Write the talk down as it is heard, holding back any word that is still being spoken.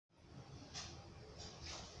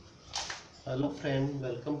Hello friend,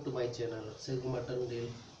 welcome to my channel Axaykumar Tandel.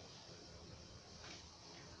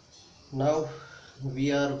 Now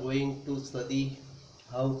we are going to study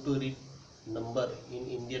how to read number in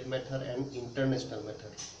Indian method and international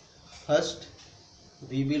method. First,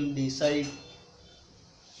 we will decide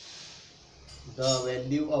the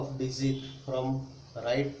value of digit from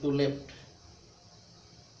right to left,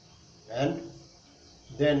 and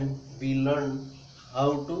then we learn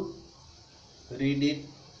how to read it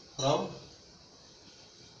from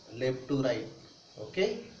left to right.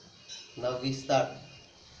 Okay, now we start.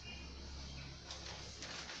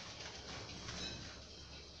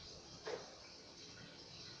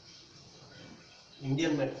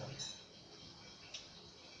 Indian method.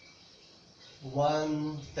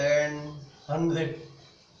 1, 10, 100,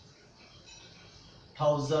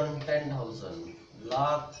 1000, 10,000,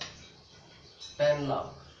 lakh, 10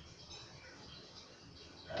 lakh,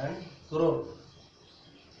 and crore.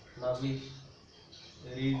 Now we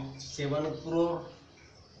read 7 crore,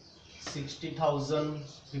 60,000,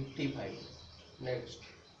 55. Next,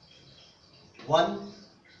 1,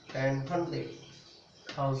 10, 100,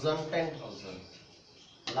 1000, 10,000,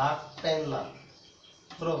 lakh, 10 lakh,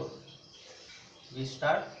 crore. We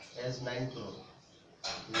start as 9 crore.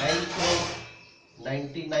 9 crore,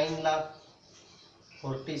 99 lakh,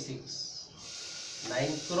 46.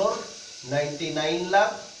 9 crore, 99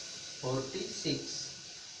 lakh, 46.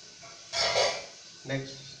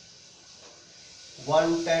 Next,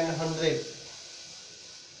 1, 10, 100,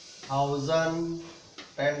 1000,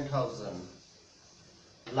 10,000,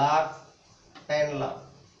 lakh, 10 lakh,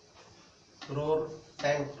 crore,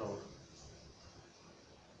 10 crore.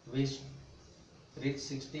 We reach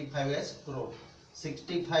 65 as crore.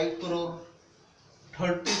 65 crore,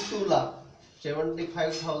 32 lakh,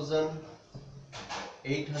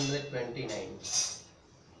 75,829.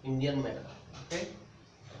 Indian method. Okay.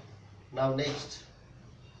 Now next,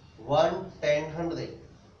 1, 10, 100,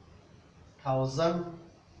 1000,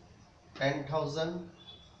 10,000,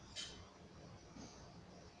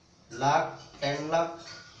 lakh, 10 lakh,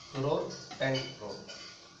 crore, 10 crore.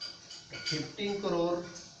 15 crore,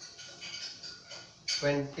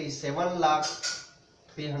 27 lakh,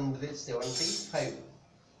 375.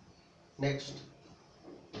 Next,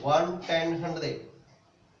 1, 10, 100,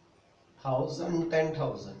 1000,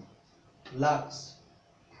 10,000, lakhs.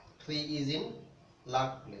 3 is in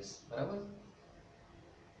lakh place. Barabar?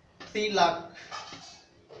 3 lakh,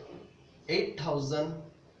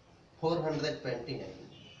 8,429.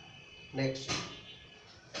 Next,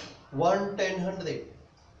 1, 10, 100,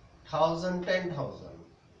 1000, 10,000,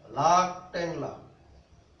 lakh, 10 lakh,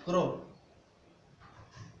 crore.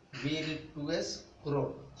 We read 2 as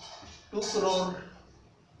crore. 2 crore,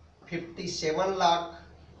 57 lakh,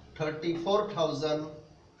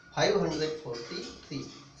 34,543.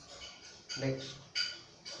 Next,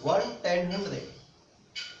 1, 10, 100,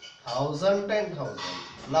 1000, 10,000,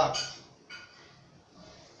 lakh.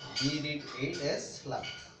 We read 8 as lakh.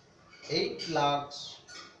 8 lakhs,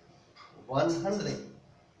 100.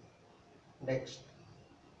 Next,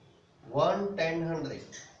 1, 10, 100,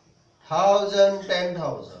 1000,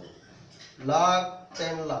 10,000, lakh,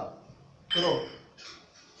 10 lakh, crore.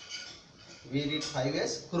 We read 5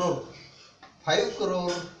 as crore. 5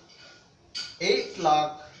 crore, 8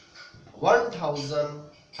 lakh,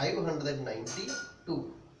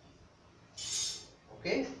 1,592.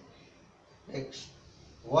 Okay. Next,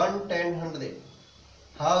 1, 10, 100,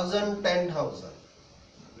 1000, 10,000,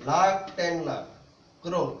 lakh, 10 lakh,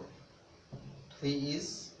 crore. 3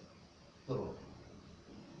 is crore.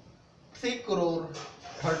 3 crore,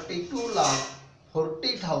 32 lakh,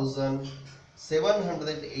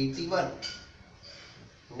 40,781.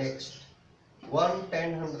 Next, 1,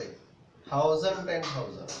 10, 100, 1000,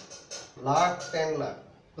 10,000, lakh, 10 lakh,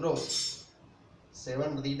 crore.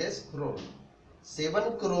 7 read as crore.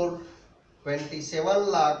 7 crore,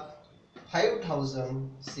 27 lakh,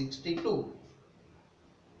 5,062.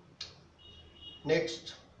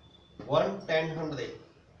 Next, 1, 10, 100,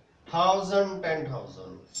 1000,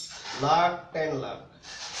 10,000, lakh, 10 lakh.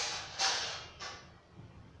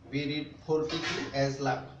 We read 42 as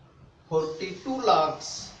lakh. 42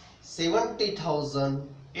 lakhs,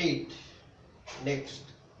 70,008. Next,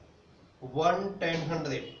 1, 10,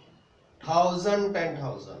 100, 1000,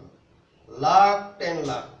 10,000, lakh, 10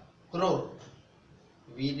 lakh, crore.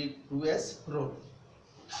 We read 2 as crore.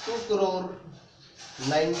 2 crore,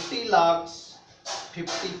 90 lakhs,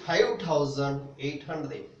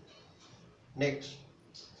 55,800. Next,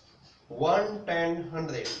 1, 10,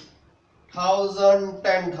 100, 1000,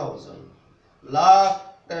 10,000, lakh,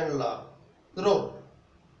 10 lakh, crore.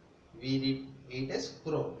 We read 8 as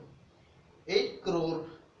crore. 8 crore,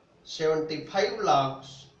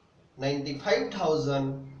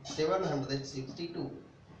 75,95,762.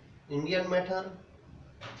 Indian matter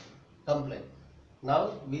complete.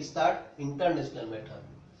 Now we start international matter.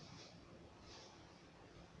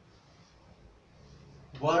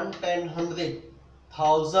 1, 10, 100,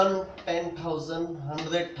 1000, 10,000,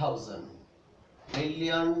 100,000,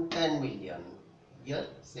 million, 10 million. Here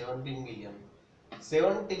 17 million,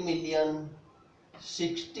 70 million,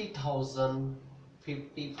 60,000,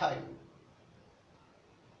 55.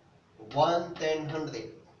 1, 10,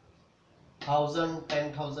 100, 1000,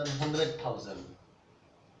 10,000, 100,000,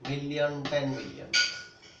 million, 10 million.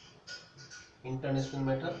 International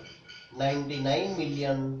matter 99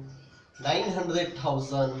 million,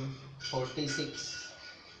 900,000, 46.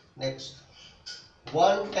 Next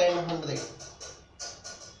 1, 10, 100,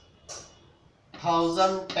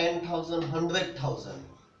 1000, 10,000, 100,000,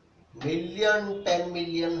 million, 10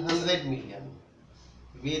 million, 100 million.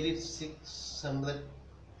 We read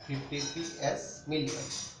 653 as million.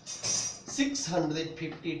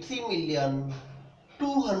 653 million,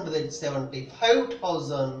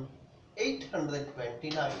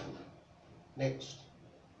 275,829. Next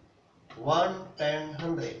 1, 10,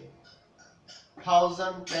 100,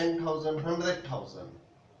 1000, 10,000, 100,000,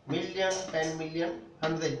 million, 10 million,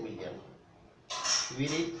 100 million. We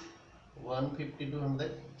read 150 to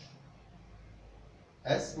 100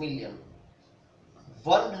 as million.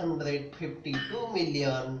 152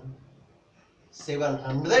 million,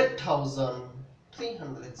 700,000,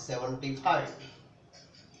 375.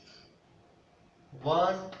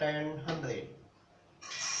 1, 10, 100,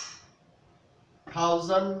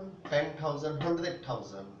 1000, 10,000,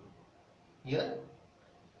 100,000. Here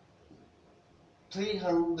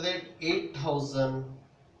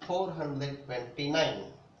 308,429.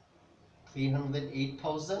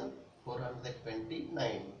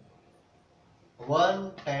 308,429.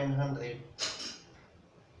 1, 10, 100,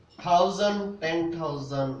 1000,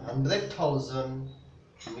 10,000, 100,000,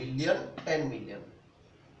 million, 10 million.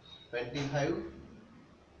 25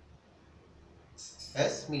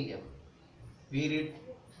 as million. We read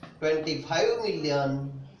 25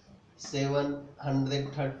 million,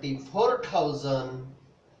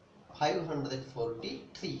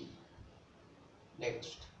 734,543.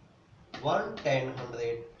 Next 1, 10,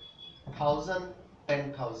 100, 1000,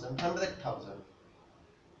 10,000, 100,000,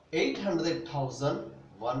 800,000,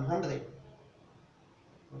 100.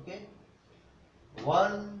 Okay,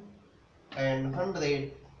 1, 10,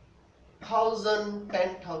 100, 1000,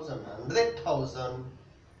 10,000, 100,000,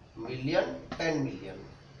 million, 10 million.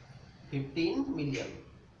 15 million.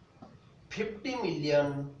 50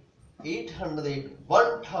 million,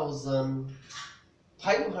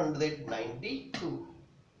 801,592.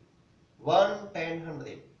 1, 10,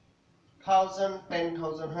 100, 1000,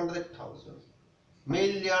 10,000, 100,000,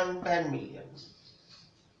 million, 10 million.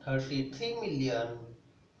 33 million,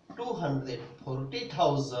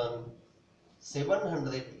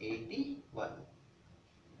 240,781.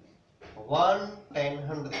 1, 10,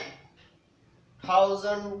 100,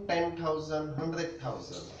 1000, 10,000,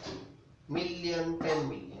 100,000, million, 10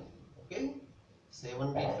 million. Okay,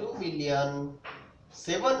 72 million,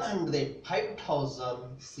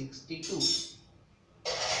 705,062.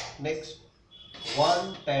 Next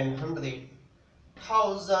 1, 10, 100,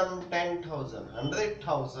 1000, 10,000,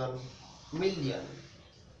 100,000, million.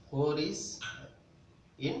 4 is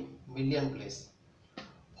in million place.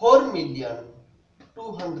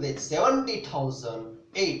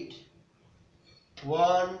 4,270,008.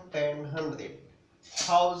 1, 10, 100,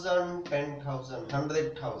 1000, 10,000,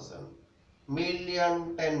 100,000,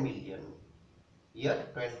 million, 10 million. Here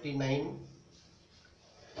 29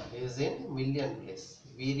 is in million place.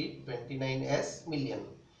 We read 29 as million.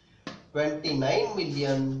 29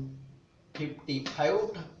 million,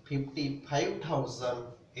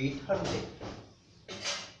 55,800.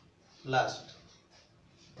 Last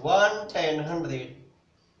 1, 10, 100,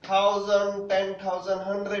 1000, 10,000,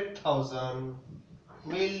 100,000,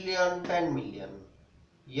 million, 10 million.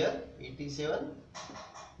 Here 87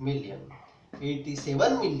 million.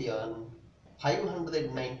 87 million,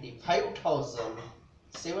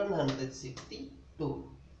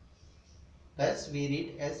 595,762. Thus we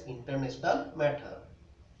read as international matter.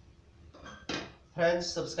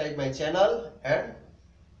 Friends, subscribe my channel and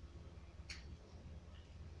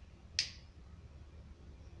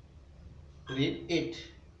read it.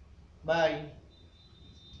 Bye.